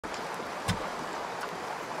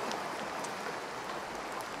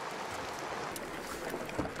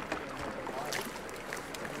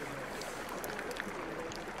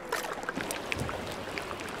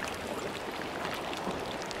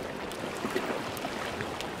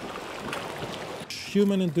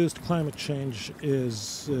human-induced climate change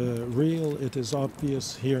is real, it is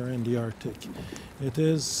obvious here in the Arctic. It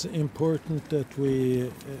is important that we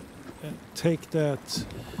take that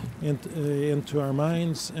into our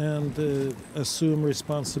minds and assume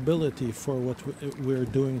responsibility for what we're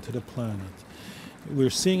doing to the planet. We're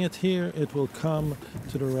seeing it here, it will come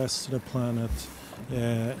to the rest of the planet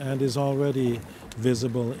and is already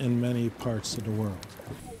visible in many parts of the world.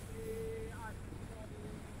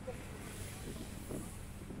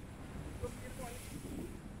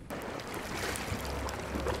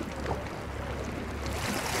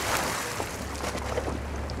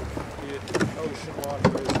 Ocean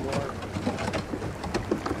water is warm.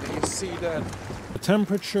 You see that the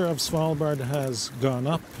temperature of Svalbard has gone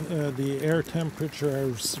up. The air temperature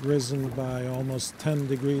has risen by almost 10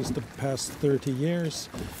 degrees the past 30 years.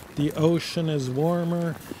 The ocean is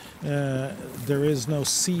warmer. There is no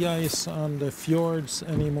sea ice on the fjords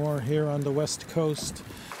anymore here on the west coast.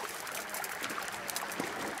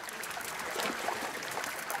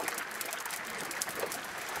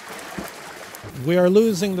 We are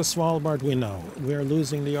losing the Svalbard we know. We are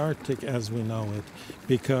losing the Arctic as we know it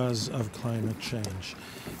because of climate change.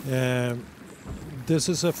 This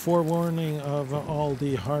is a forewarning of all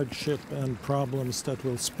the hardship and problems that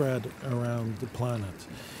will spread around the planet.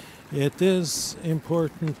 It is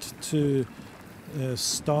important to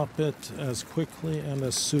stop it as quickly and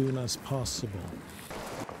as soon as possible.